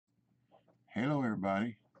Hello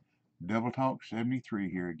everybody, Double Talk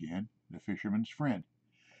 73 here again, the fisherman's friend.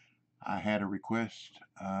 I had a request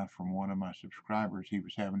from one of my subscribers. He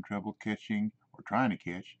was having trouble catching, or trying to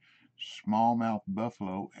catch, smallmouth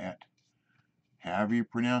buffalo at, however you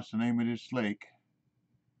pronounce the name of this lake,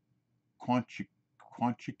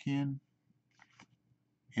 Quanchikin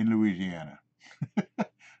in Louisiana.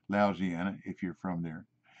 Louisiana, if you're from there.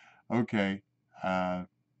 Okay, I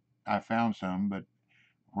found some, but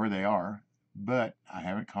where they are, but I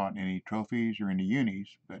haven't caught any trophies or any unis.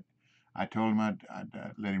 But I told him I'd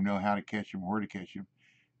let him know how to catch them, where to catch them,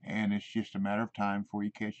 and it's just a matter of time before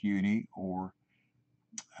you catch uni or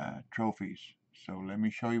trophies. So let me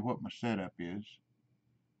show you what my setup is.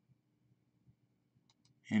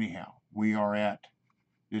 Anyhow, we are at,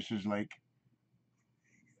 this is Lake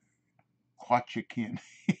Quachikin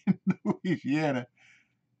in Louisiana,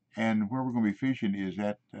 and where we're going to be fishing is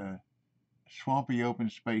at swampy open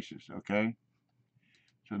spaces, okay?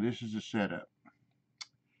 So this is the setup.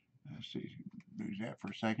 Let's see, lose that for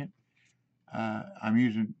a second. I'm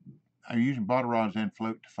using bottom rods and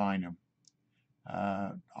float to find them.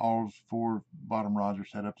 All 4 bottom rods are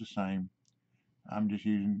set up the same. I'm just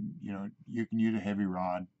using, you can use a heavy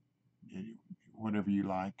rod, whatever you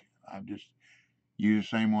like. I just use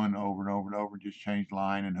the same one over and over and over, just change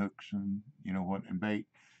line and hooks and and bait.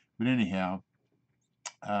 But anyhow,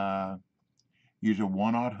 use a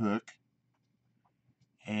 1/0 hook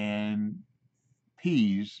and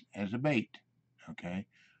peas as a bait, okay,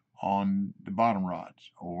 on the bottom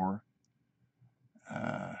rods. Or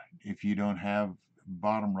if you don't have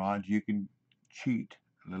bottom rods, you can cheat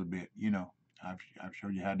a little bit. I've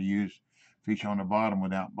showed you how to use fish on the bottom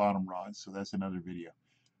without bottom rods, so that's another video.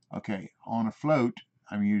 Okay, on a float,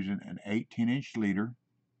 I'm using an 18-inch leader,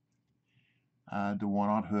 the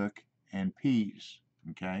 1/0 hook, and peas.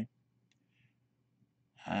 Okay,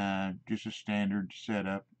 just a standard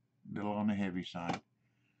setup, a little on the heavy side.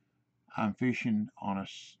 I'm fishing on it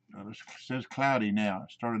says cloudy now.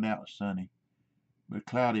 It started out sunny, but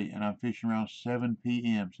cloudy, and I'm fishing around 7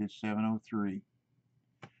 p.m. So it's 7:03.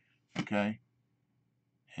 Okay,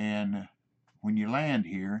 and when you land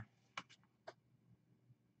here,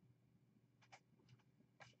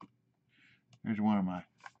 here's one of my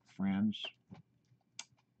friends.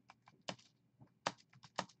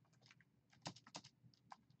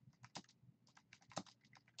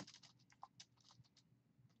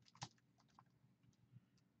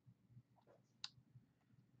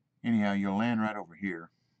 Anyhow, you'll land right over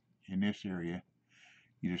here in this area.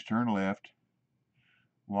 You just turn left,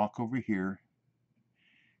 walk over here,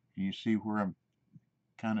 and you see where I'm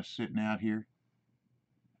kind of sitting out here.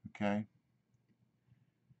 Okay,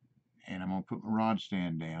 and I'm going to put my rod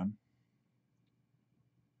stand down,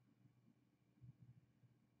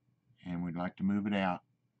 and we'd like to move it out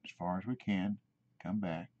as far as we can, come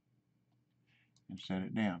back and set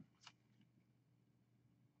it down.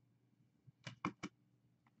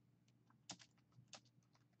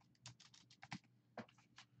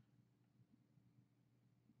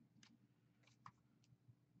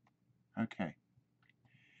 Okay,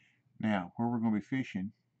 now where we're going to be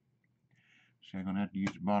fishing, so I'm going to have to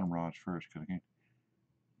use the bottom rods first, because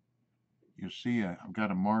you'll see I've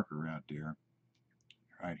got a marker out there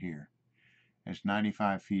right here. It's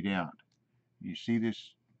 95 feet out. You see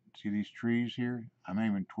this? See these trees here? I'm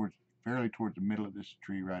aiming fairly towards the middle of this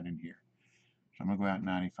tree right in here. So I'm going to go out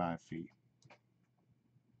 95 feet.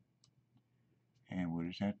 And we'll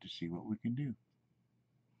just have to see what we can do.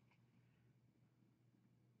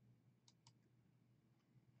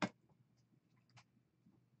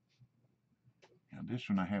 Now this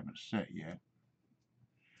one I haven't set yet.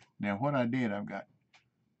 Now what I did, I've got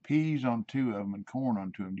peas on 2 of them and corn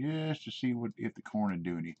on 2 of them, just to see if the corn would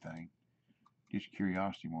do anything. Just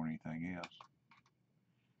curiosity more than anything else.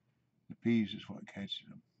 The peas is what catches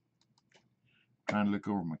them. I'm trying to look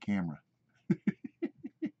over my camera.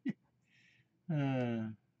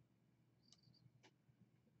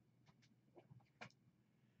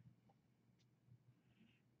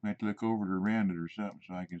 I have to look over it or around it or something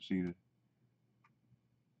so I can see the.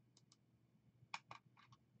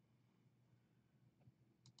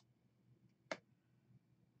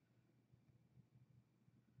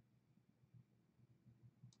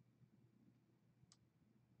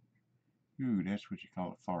 Ooh, that's what you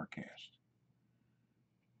call a forecast.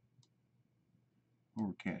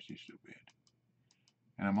 Overcast just a bit.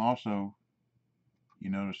 And I'm also, you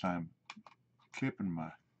notice I'm clipping my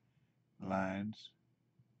lines.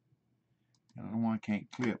 And the one I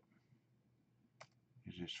can't clip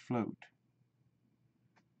is this float.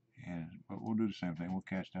 But we'll do the same thing. We'll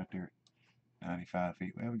cast out there at 95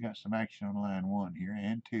 feet. Well, we got some action on line 1 here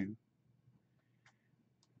and 2.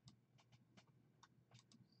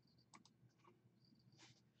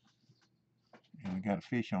 we got a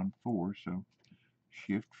fish on 4, so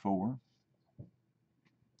shift 4.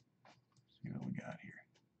 See what we got here.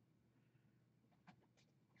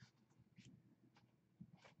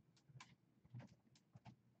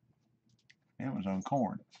 That was on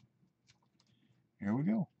corn. Here we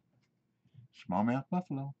go. Smallmouth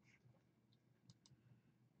buffalo.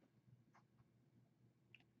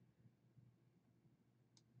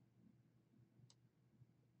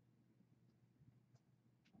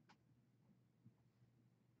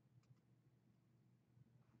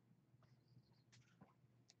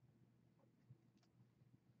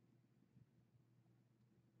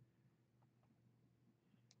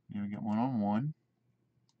 Here we got one on 1.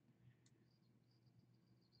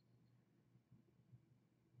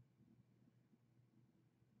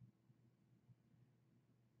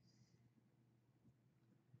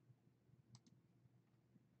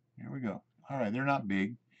 There we go. All right, they're not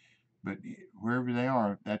big, but wherever they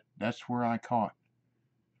are, that's where I caught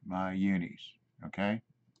my unis. Okay,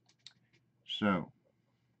 so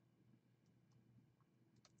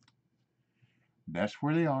that's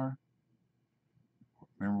where they are.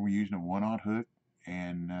 Remember, we're using a 1/0 hook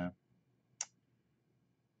and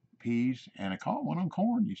peas, and I caught one on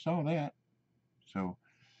corn. You saw that. So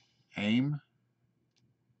aim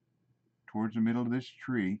towards the middle of this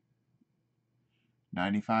tree,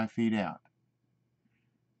 95 feet out,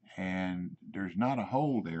 and there's not a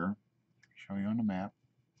hole there. I'll show you on the map.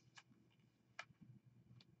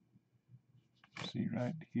 See,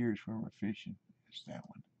 right here is where we're fishing. It's that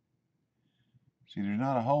one. See, there's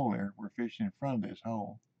not a hole there. We're fishing in front of this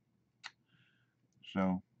hole.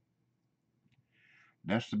 So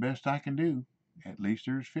that's the best I can do. At least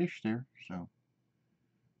there's fish there. So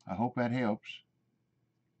I hope that helps.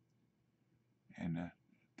 And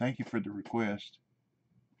thank you for the request.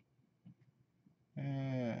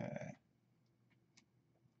 I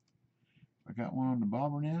got one on the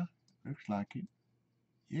bobber now. Looks like it.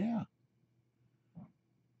 Yeah.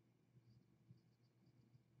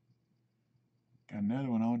 Got another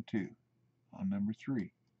one on 2, on number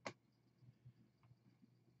 3.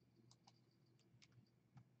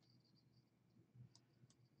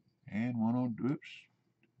 And one on, oops,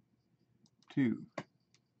 2.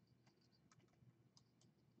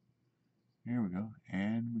 Here we go.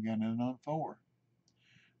 And we got another on 4.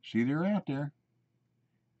 See, they're out there.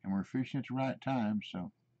 And we're fishing at the right time,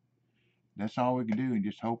 so that's all we can do, and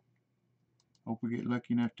just hope we get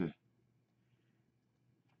lucky enough to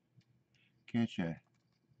catch a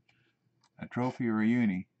trophy or a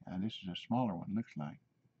uni. This is a smaller one, looks like.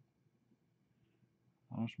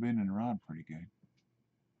 Oh, it's bending the rod pretty good.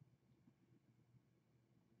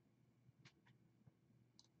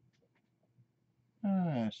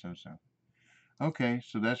 So. Okay,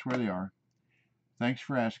 so that's where they are. Thanks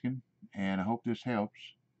for asking, and I hope this helps.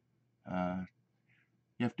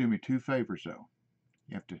 You have to do me 2 favors, though.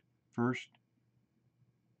 You have to, first,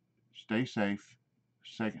 stay safe.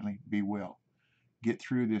 Secondly, be well. Get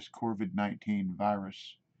through this COVID-19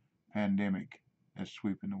 virus pandemic that's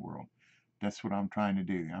sweeping the world. That's what I'm trying to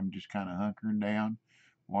do. I'm just kind of hunkering down,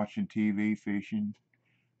 watching TV, fishing.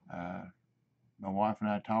 My wife and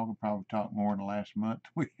I probably talked more in the last month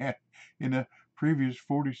than we had in the previous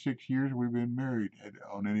 46 years we've been married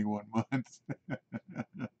on any one month.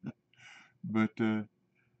 But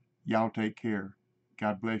y'all take care.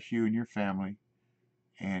 God bless you and your family.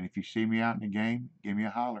 And if you see me out in the game, give me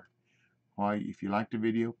a holler. Well, if you like the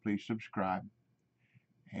video, please subscribe.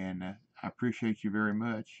 And I appreciate you very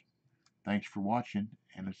much. Thanks for watching,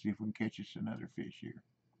 and let's see if we can catch us another fish here.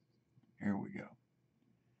 Here we go.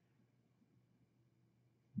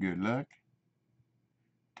 Good luck.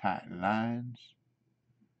 Tight lines.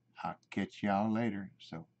 I'll catch y'all later.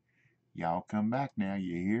 So y'all come back now,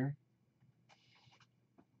 you hear?